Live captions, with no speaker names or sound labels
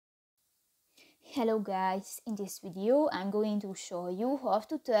Hello guys, in this video I'm going to show you how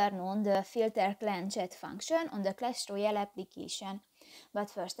to turn on the filter clan chat function on the Clash Royale application. But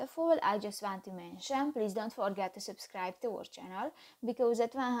first of all, I just want to mention, please don't forget to subscribe to our channel, because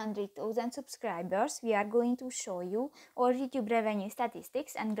at 100,000 subscribers we are going to show you our YouTube revenue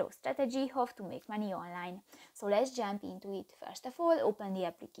statistics and growth strategy, how to make money online. So let's jump into it. First of all, open the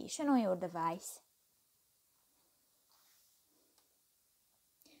application on your device.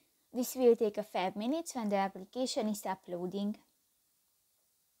 This will take a 5 minutes when the application is uploading.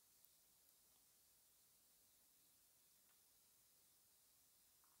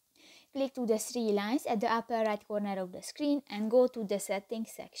 Click to the three lines at the upper right corner of the screen and go to the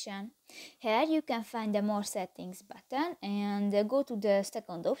settings section. Here you can find the more settings button and go to the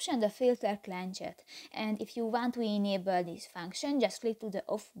second option, the filter clan chat. And if you want to enable this function, just click to the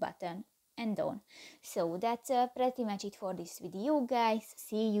off button and on. So that's pretty much it for this video guys.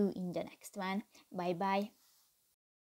 See you in the next one. Bye bye.